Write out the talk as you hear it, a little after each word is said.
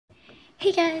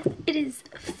Hey guys, it is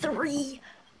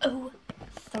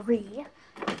 3:03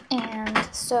 and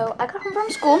so I got home from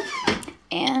school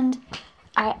and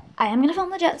I am gonna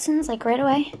film the Jetsons like right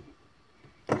away.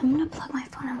 I'm gonna plug my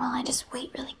phone in while I just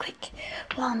wait really quick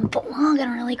while I'm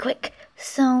vlogging really quick.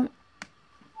 So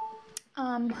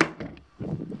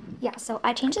yeah, so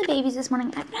I changed the babies this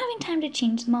morning. I've been having time to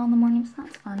change them all in the morning, so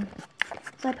that's fun.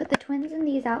 So I put the twins in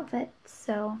these outfits.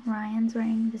 So Ryan's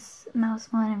wearing this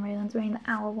mouse one and Raylan's wearing the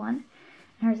owl one.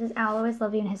 And hers is owl, always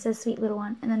love you, and his is sweet little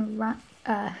one. And then not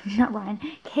Ryan,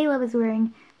 Caleb is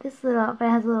wearing this little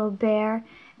outfit, has a little bear,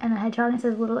 and the hedgehog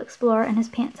says little explorer, and his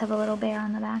pants have a little bear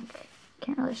on the back.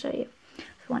 Can't really show you.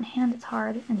 With one hand it's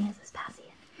hard, and he has this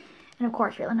passy. And of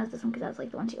course Raylan knows this one because that's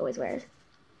like the one she always wears.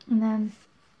 And then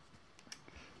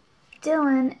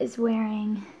Dylan is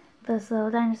wearing this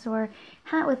little dinosaur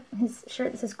hat with his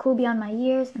shirt that says cool beyond my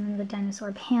years, and then the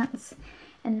dinosaur pants.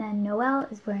 And then Noelle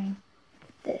is wearing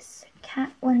this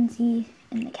cat onesie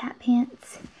and the cat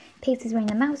pants. Pace is wearing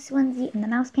the mouse onesie and the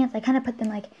mouse pants. I kind of put them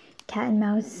like cat and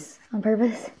mouse on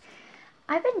purpose.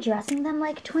 I've been dressing them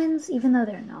like twins, even though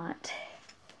they're not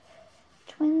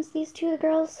twins, these two, the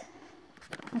girls.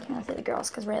 I can't really say the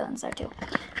girls because Raylan's there too.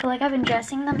 But like I've been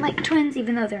dressing them like twins,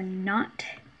 even though they're not.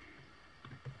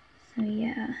 So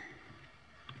yeah.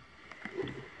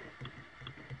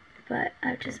 But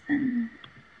I've just been,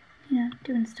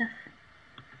 doing stuff.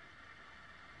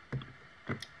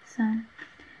 So, I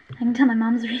can tell my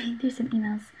mom's reading through some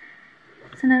emails.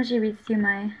 Sometimes she reads through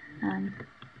my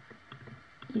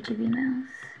YouTube emails.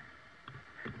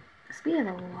 Because we have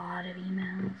a lot of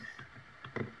emails.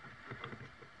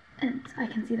 And I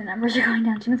can see the numbers are going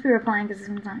down. She must be replying because this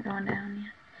one's not going down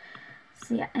yet.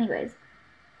 So yeah, anyways.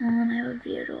 I have a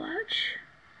video to watch.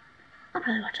 I'll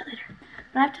probably watch it later.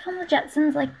 But I have to film the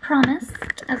Jetsons like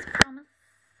promised. As promised.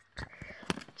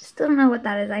 Still don't know what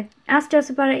that is. I asked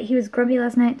Joseph about it. He was grumpy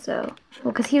last night, so...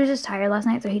 Well, because he was just tired last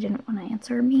night, so he didn't want to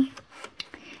answer me.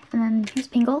 And then here's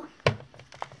Pingle.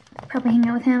 Probably hang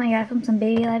out with him. I gotta film some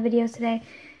baby live videos today.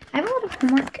 I have a lot of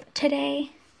homework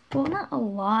today. Well, not a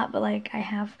lot, but like I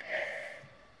have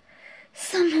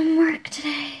some homework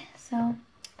today. So,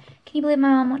 can you believe my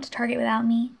mom went to Target without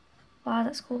me while I was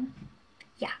at school?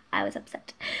 Yeah, I was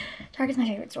upset. Target's my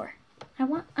favorite store. I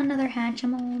want another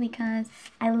Hatchimal because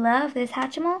I love this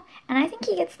Hatchimal, and I think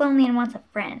he gets lonely and wants a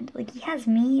friend. Like, he has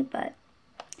me, but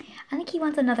I think he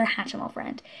wants another Hatchimal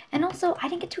friend. And also, I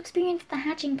didn't get to experience the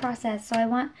hatching process, so I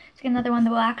want to get another one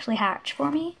that will actually hatch for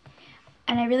me.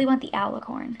 And I really want the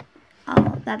Alicorn.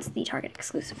 That's the Target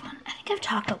exclusive one. I think I've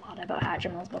talked a lot about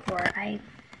Hatchimals before. I've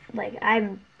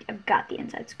got the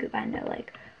inside scoop. I know,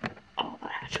 like, all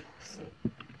about Hatchimals.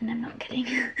 And I'm not kidding.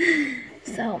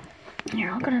 So...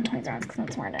 here, I'll go to Toys R Us because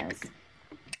that's where it is.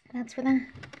 That's for them.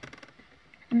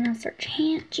 I'm gonna search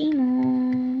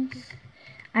Hatchimals.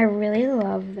 I really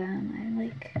love them. I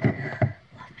like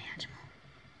love my Hatchimal.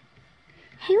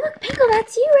 Hey, look, Pingle,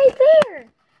 that's you right there.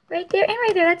 Right there and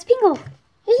right there. That's Pingle.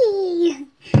 Hey.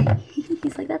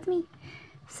 He's like, that's me.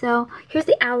 So here's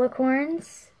the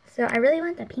Alicorns. So I really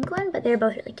want the pink one, but they're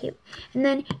both really cute. And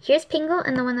then here's Pingle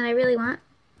and the one that I really want.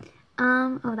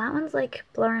 Oh, that one's like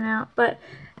blurring out, but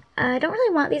I don't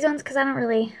really want these ones because I don't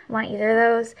really want either of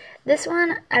those. This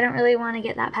one, I don't really want to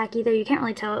get that pack either. You can't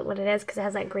really tell what it is because it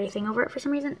has that gray thing over it for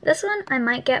some reason. This one I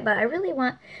might get, but I really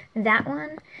want that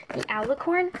one, the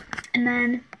Alicorn. And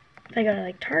then if I go to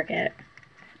like Target,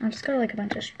 I'll just go to like a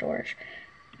bunch of stores.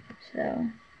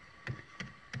 So,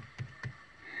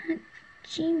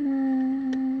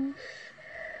 Hatchimals.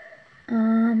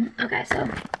 Okay, so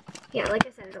yeah, like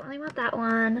I said, I don't really want that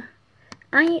one.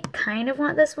 I kind of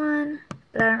want this one,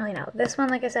 but I don't really know. This one,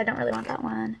 like I said, I don't really want that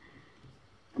one.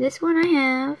 This one I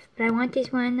have, but I want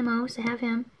this one the most. I have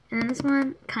him. And then this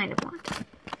one, kind of want.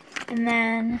 And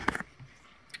then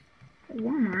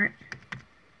Walmart.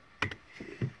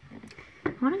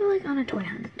 I want to go like on a toy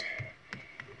hunt.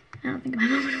 I don't think my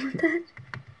mom would want that.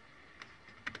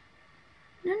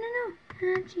 No.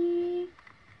 Hatchie.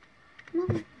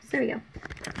 Mom. There we go.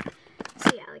 So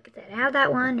yeah, like I said, I have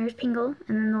that one. There's Pingle.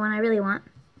 And then the one I really want.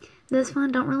 This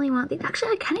one, don't really want these.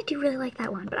 Actually, I kind of do really like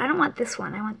that one, but I don't want this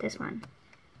one. I want this one.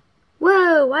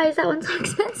 Whoa, why is that one so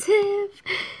expensive?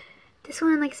 This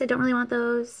one, like I said, don't really want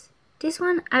those. This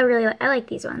one, I like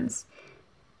these ones.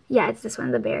 Yeah, it's this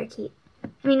one, the Parakeet.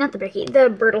 I mean, not the Parakeet, the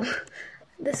Birdle.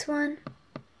 This one.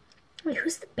 Wait,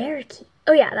 who's the Parakeet?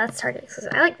 Oh yeah, that's Target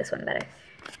exclusive. I like this one better.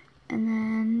 And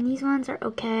then these ones are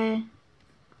okay.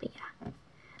 But yeah.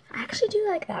 I actually do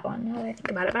like that one, now that I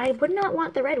think about it. But I would not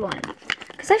want the red one.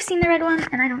 Because I've seen the red one,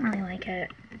 and I don't really like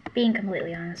it. Being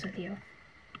completely honest with you.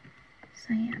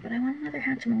 So yeah, but I want another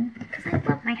Hatchimal because I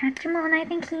love my Hatchimal and I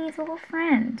think he's a little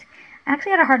friend. I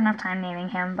actually had a hard enough time naming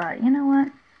him, but you know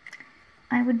what?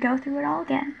 I would go through it all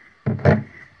again.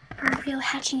 For a real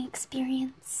hatching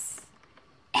experience.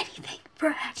 Anything for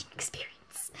a hatching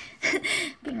experience.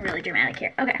 Being really dramatic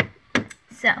here. Okay,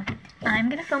 so I'm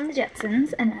gonna film the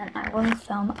Jetsons and then I will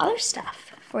film other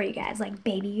stuff for you guys, like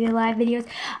baby live videos.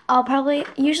 I'll probably,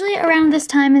 usually around this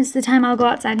time is the time I'll go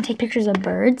outside and take pictures of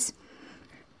birds.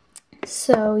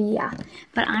 So yeah,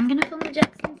 but I'm gonna film the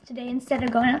Jetsons today instead of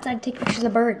going outside to take pictures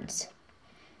of birds.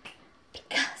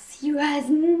 Because you guys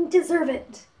deserve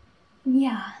it.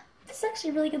 Yeah, this is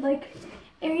actually a really good like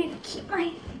area to keep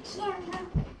my camera.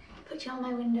 Put you on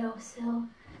my windowsill,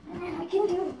 and then I can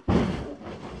do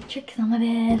tricks on my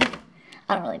bed.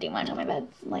 I don't really do much on my bed,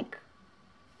 like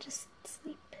just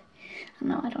sleep.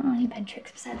 I don't know any bed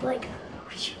tricks besides like.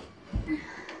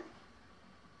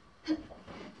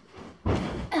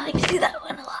 I like to do that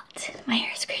one a lot. My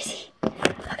hair is crazy.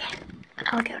 Okay,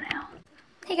 I'll go now.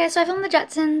 Hey guys, so I filmed the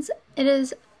Jetsons. It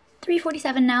is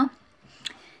 3:47 now,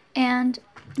 and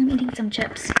I'm eating some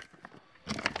chips.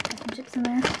 There's some chips in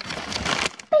there.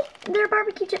 Hey, they're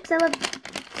barbecue chips. I love them.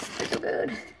 They're so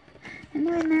good. And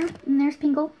they're in there. And there's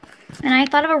Pinkle. And I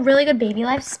thought of a really good baby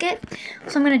life skit,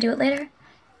 so I'm gonna do it later.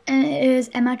 And it is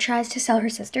Emma tries to sell her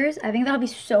sisters. I think that'll be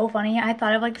so funny. I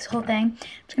thought of like this whole thing.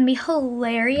 It's gonna be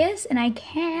hilarious, and I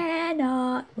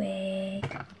cannot wait.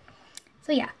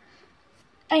 So yeah.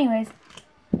 Anyways,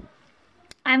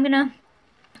 I'm gonna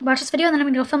watch this video and then I'm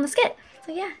gonna go film the skit.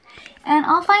 So yeah. And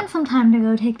I'll find some time to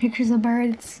go take pictures of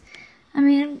birds. I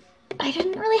mean, I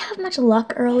didn't really have much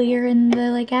luck earlier in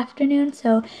the like afternoon,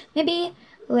 so maybe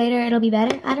later it'll be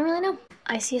better. I don't really know.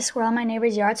 I see a squirrel in my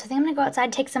neighbor's yard, so I think I'm gonna go outside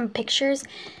and take some pictures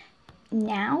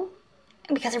now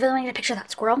because I really want to get a picture of that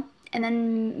squirrel. And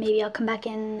then maybe I'll come back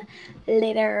in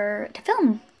later to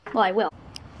film. Well, I will.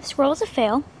 The squirrel was a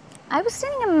fail. I was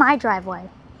sitting in my driveway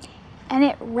and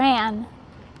it ran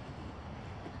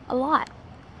a lot.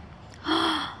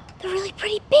 The really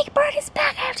pretty big bird is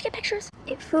back. I have to get pictures.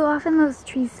 It flew off in those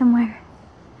trees somewhere.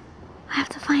 I have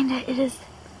to find it. It is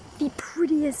the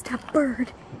prettiest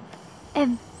bird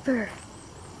ever.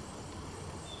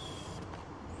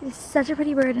 It's such a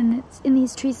pretty bird and it's in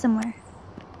these trees somewhere.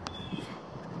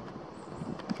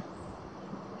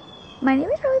 My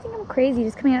neighbors probably think I'm crazy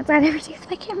just coming outside every day with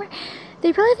my camera.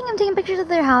 They probably think I'm taking pictures of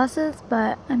their houses,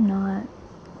 but I'm not.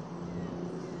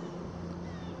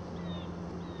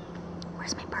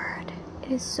 Where's my bird?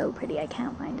 It is so pretty. I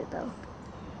can't find it though.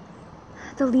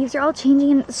 The leaves are all changing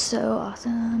and it's so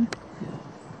awesome.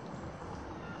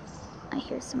 I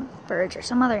hear some birds or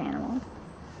some other animal.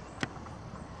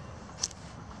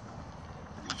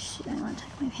 I want to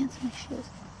tuck my pants and my shoes.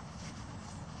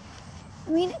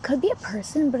 I mean, it could be a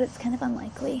person, but it's kind of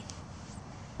unlikely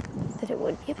that it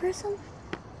would be a person.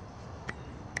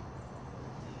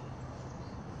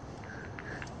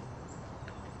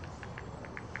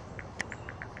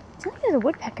 It sounds like there's a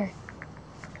woodpecker.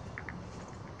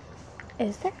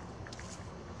 Is there?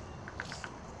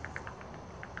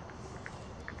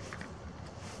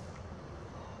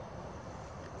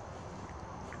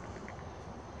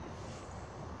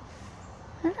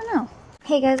 I don't know.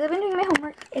 Hey guys, I've been doing my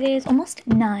homework. It is almost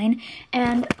 9,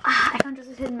 and I found just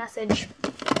a hidden message.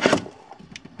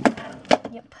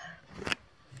 Yep.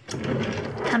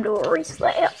 Time to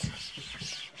reslap.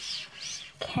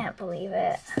 Can't believe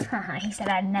it. He said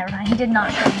I'd never find. He did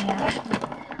not show me actually.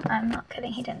 I'm not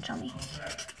kidding. He didn't show me.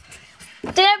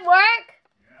 Did it work?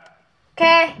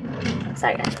 Okay.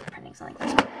 Sorry guys, I'm printing something.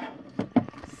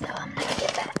 So I'm gonna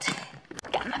get that.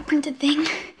 Got my printed thing.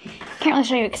 Can't really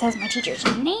show you because it has my teacher's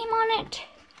name on it.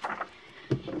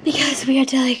 Because we had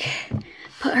to like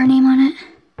put her name on it.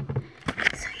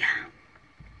 So yeah.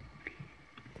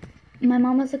 My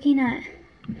mom was looking at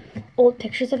old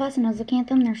pictures of us and I was looking at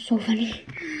them. They're so funny.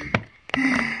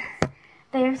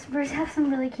 They have some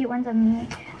really cute ones of me.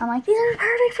 I'm like, these are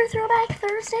perfect for Throwback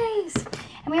Thursdays.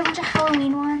 And we have a bunch of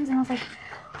Halloween ones and I was like,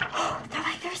 oh,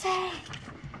 Throwback Thursday.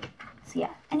 So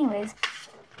yeah, anyways.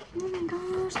 Oh my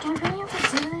gosh, do I really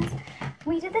have to do this?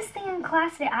 We did this thing in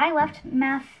class today. I left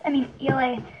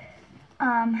ELA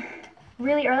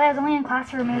really early. I was only in class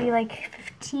for maybe like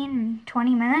 15,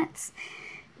 20 minutes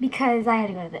because I had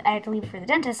to go to I had to leave for the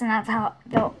dentist, and that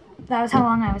was how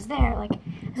long I was there. Like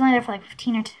I was only there for like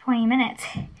 15 or 20 minutes.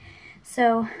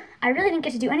 So I really didn't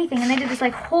get to do anything, and they did this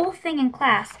like whole thing in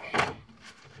class.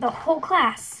 The whole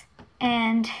class.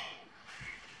 And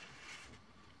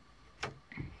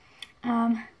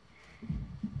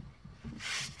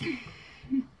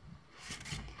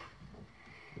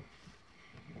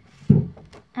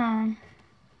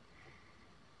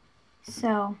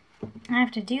so I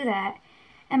have to do that.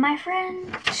 And my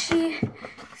friend, she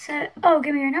said, oh,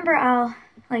 give me your number, I'll,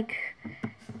 like,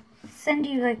 send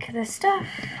you, like, the stuff.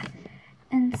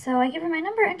 And so I give her my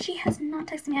number, and she has not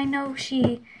texted me. I know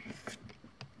she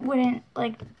wouldn't,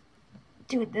 like,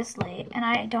 do it this late, and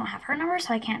I don't have her number,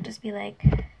 so I can't just be, like,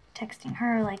 texting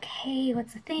her, like, hey,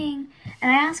 what's the thing?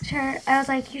 And I asked her, I was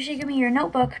like, you should give me your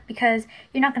notebook, because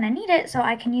you're not going to need it, so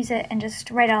I can use it and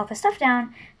just write all the stuff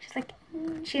down. She's like,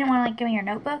 she didn't want to, like, give me your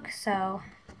notebook, so,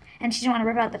 and she didn't want to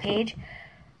rip out the page.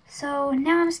 So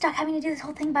now I'm stuck having to do this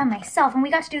whole thing by myself, and we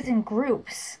got to do this in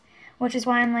groups, which is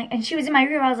why I'm like, and she was in my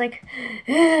room, I was like,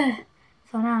 ugh.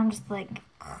 So now I'm just like,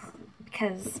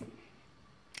 because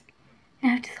I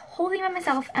have to do the whole thing by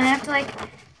myself, and I have to, like,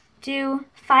 do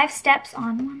 5 steps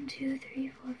on 1, 2,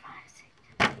 3, 4,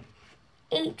 5, 6,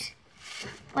 8,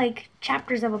 like,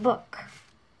 chapters of a book.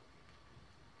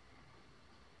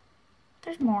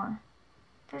 There's more.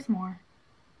 There's more.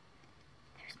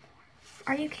 There's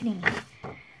more. Are you kidding me?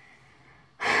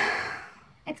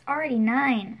 It's already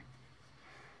 9.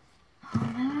 Oh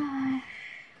my gosh.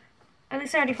 At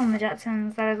least I already filmed the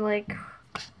Jetsons. That is, like,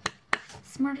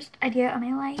 smartest idea of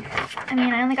my life. I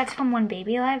mean, I only got to film 1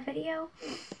 baby live video.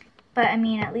 But, I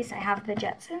mean, at least I have the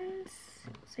Jetsons.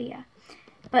 So, yeah.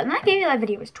 But my baby live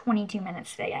video was 22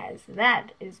 minutes today, guys.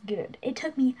 That is good. It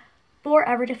took me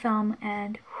forever to film,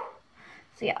 and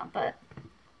so, yeah, but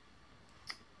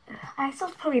I still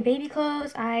have to put away baby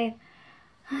clothes.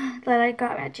 That I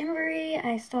got at Gymboree.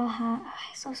 I still have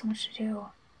so much to do.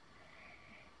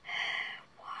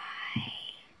 Why?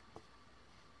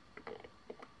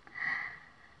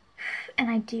 And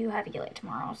I do have Eli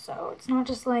tomorrow, so it's not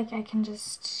just like I can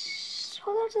just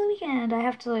hold out to the weekend. I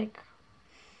have to, like,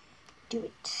 do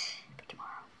it for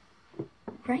tomorrow.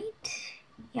 Right?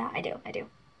 Yeah, I do.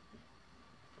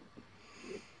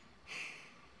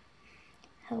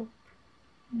 Help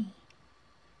me.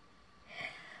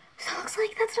 So it looks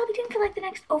like that's what I'll be doing for, like, the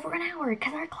next over an hour,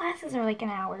 because our classes are, like, an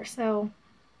hour, so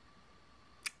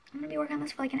I'm going to be working on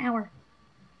this for, like, an hour.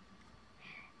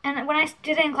 And when I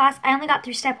did it in class, I only got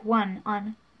through step 1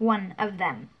 on 1 of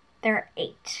them. There are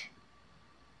 8.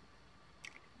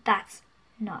 That's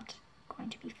not going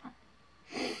to be fun.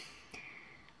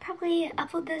 Probably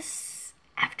upload this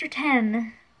after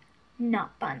 10.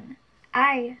 Not fun.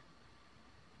 I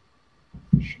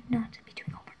should not be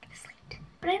doing homework this late.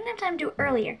 But I didn't have time to do it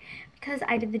earlier because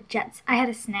I did the Jets. I had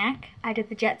a snack. I did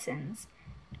the Jetsons.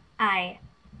 I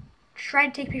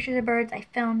tried to take pictures of birds. I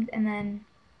filmed, and then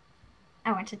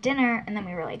I went to dinner, and then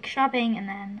we were, like, shopping, and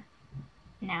then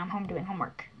now I'm home doing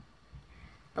homework.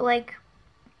 But, like,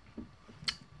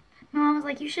 my mom was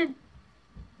like, you should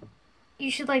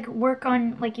like, work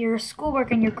on, like, your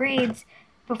schoolwork and your grades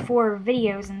before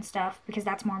videos and stuff, because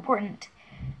that's more important.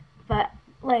 But,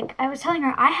 like, I was telling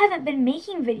her, I haven't been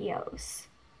making videos.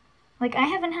 Like, I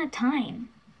haven't had time.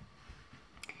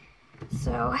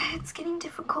 So, it's getting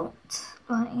difficult.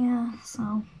 But, yeah,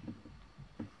 so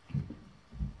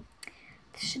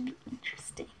this should be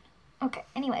interesting. Okay,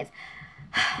 anyways.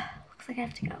 Looks like I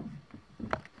have to go.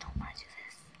 Don't want to do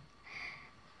this.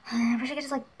 I wish I could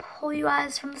just, like, pull you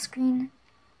guys from the screen,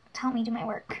 tell me to do my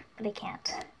work, but I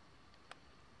can't.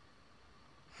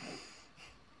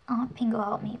 I'll have Pingo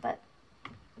help me, but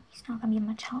he's not gonna be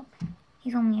much help.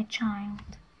 He's only a child.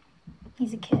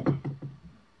 He's a kid.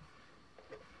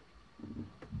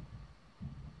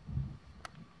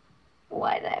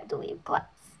 Why did I have to leave class?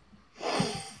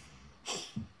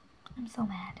 I'm so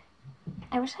mad.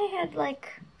 I wish I had,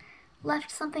 like,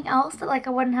 left something else that, like, I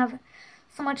wouldn't have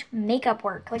so much makeup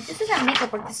work. Like, this isn't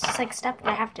makeup work, this is just, like, stuff that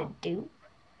I have to do.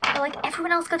 But, like,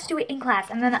 everyone else got to do it in class,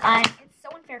 and then it's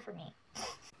so unfair for me.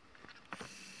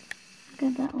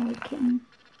 Look at that little kitten.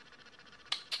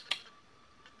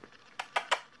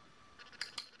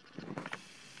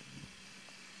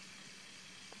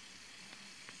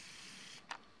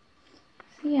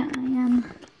 So, yeah, I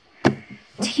am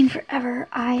taking forever.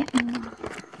 I am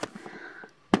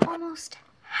almost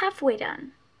halfway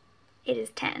done. It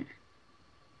is 10.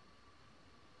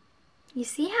 You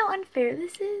see how unfair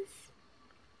this is?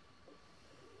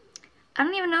 I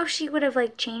don't even know if she would have,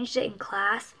 like, changed it in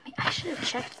class. I should have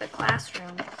checked the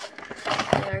classroom,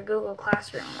 or Google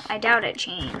Classroom. I doubt it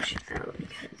changed, though,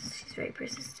 because she's very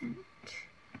persistent.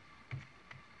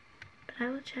 But I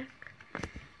will check,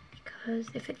 because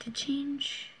if it did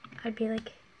change, I'd be,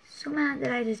 like, so mad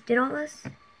that I just did all this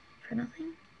for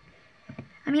nothing.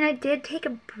 I mean, I did take a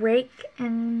break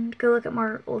and go look at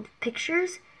more old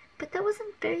pictures, but that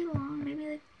wasn't very long, maybe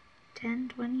like 10,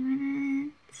 20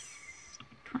 minutes,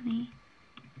 20.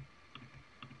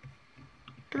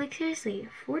 But, like, seriously,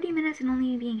 40 minutes and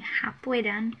only being halfway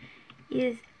done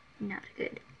is not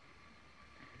good.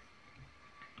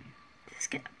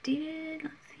 get updated.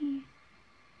 Let's see.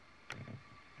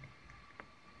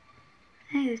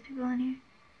 Hey, there's people in here.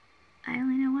 I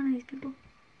only know one of these people.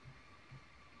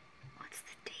 What's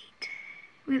the date?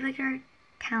 We have like our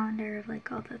calendar of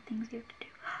like all the things we have to do.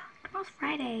 Tomorrow's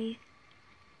Friday.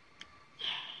 Yay.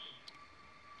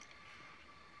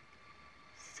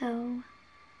 So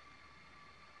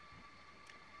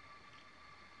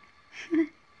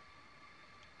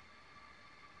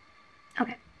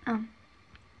okay.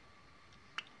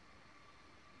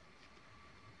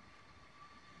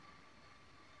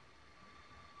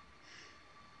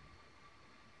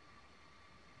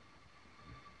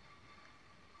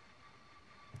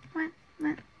 What?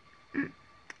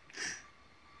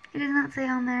 It does not say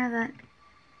on there that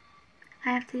I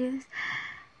have to do this.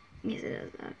 Yes,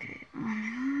 it does. Okay.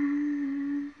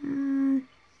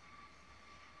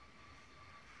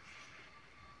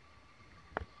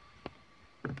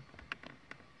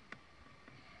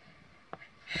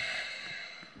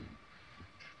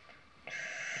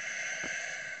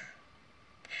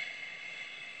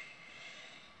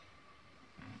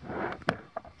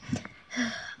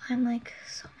 I'm like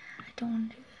so mad. I don't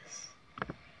want to do this.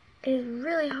 It is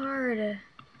really hard.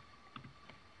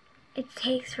 It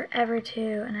takes forever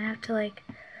too, and I have to like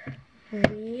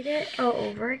read it all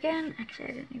over again. Actually,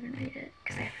 I didn't even read it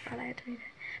because I forgot I had to read it.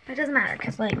 But it doesn't matter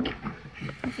because like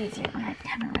it's easier when I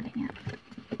haven't read it yet.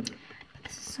 But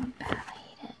this is so bad. I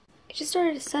hate it. It just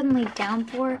started to suddenly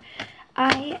downpour.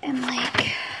 I am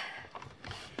like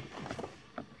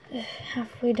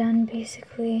halfway done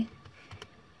basically.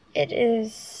 It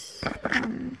is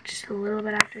just a little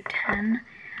bit after 10.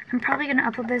 I'm probably going to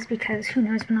upload this because who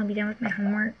knows when I'll be done with my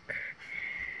homework.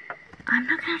 I'm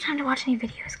not going to have time to watch any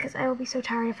videos because I will be so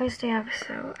tired if I stay up.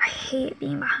 So I hate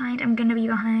being behind. I'm going to be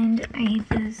behind. I hate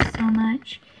this so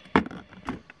much. Because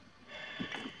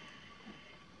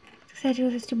I had to go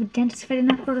to the stupid dentist. If I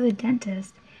didn't have to go to the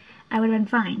dentist, I would have been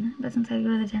fine. But since I had to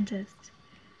go to the dentist,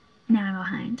 now I'm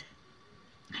behind.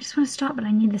 I just want to stop, but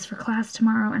I need this for class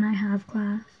tomorrow, and I have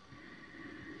class.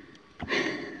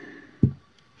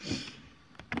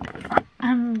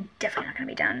 I'm definitely not going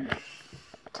to be done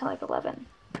till like 11.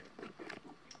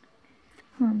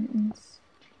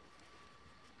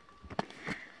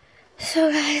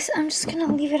 So guys, I'm just going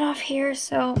to leave it off here.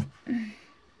 So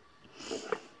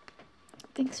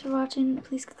thanks for watching.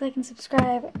 Please click like and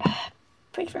subscribe.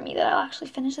 Pray for me that I'll actually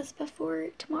finish this before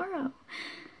tomorrow.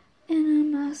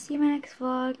 And I'll see you in my next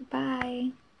vlog.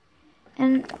 Bye.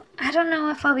 And I don't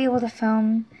know if I'll be able to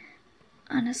film.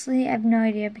 Honestly, I have no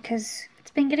idea because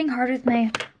it's been getting hard with my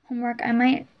homework. I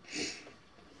might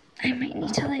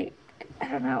need to like, I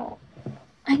don't know.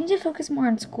 I need to focus more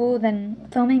on school than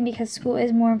filming because school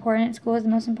is more important. School is the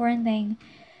most important thing.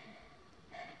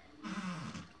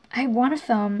 I want to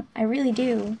film. I really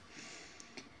do.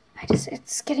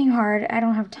 It's getting hard. I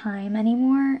don't have time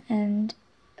anymore and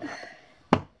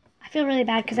I feel really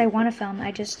bad because I want to film.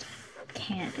 I just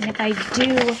can't. And if I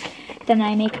do, then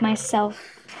I make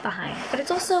myself behind. But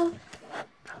it's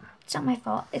not my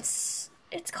fault. It's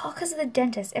called because of the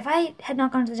dentist. If I had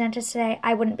not gone to the dentist today,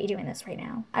 I wouldn't be doing this right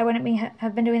now. I wouldn't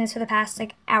have been doing this for the past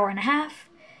like hour and a half.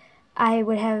 I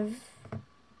would have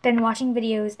been watching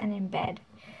videos and in bed.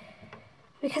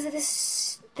 Because of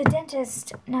this, the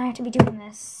dentist, now I have to be doing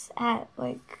this at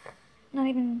like not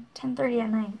even 10:30 at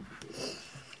night.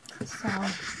 So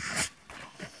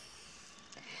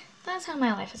that's how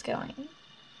my life is going.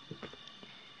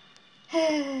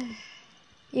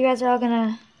 You guys are all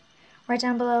gonna write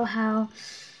down below how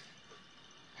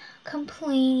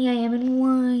complainy I am and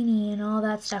whiny and all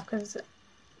that stuff because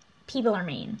people are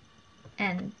mean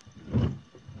and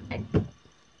I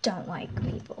don't like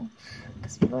people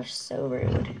because people are so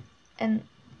rude and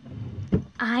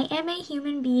I am a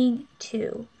human being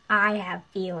too. I have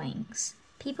feelings.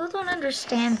 People don't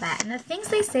understand that and the things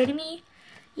they say to me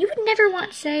you would never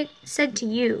want said to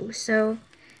you. So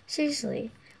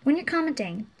seriously, when you're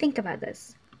commenting, think about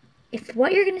this. If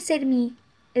what you're going to say to me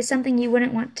is something you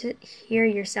wouldn't want to hear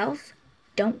yourself,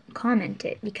 don't comment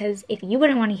it. Because if you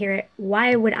wouldn't want to hear it,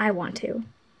 why would I want to?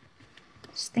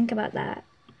 Just think about that.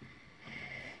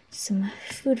 Some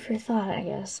food for thought, I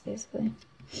guess, basically.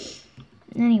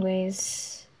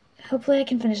 Anyways, hopefully I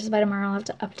can finish this by tomorrow. I'll have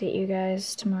to update you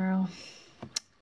guys tomorrow.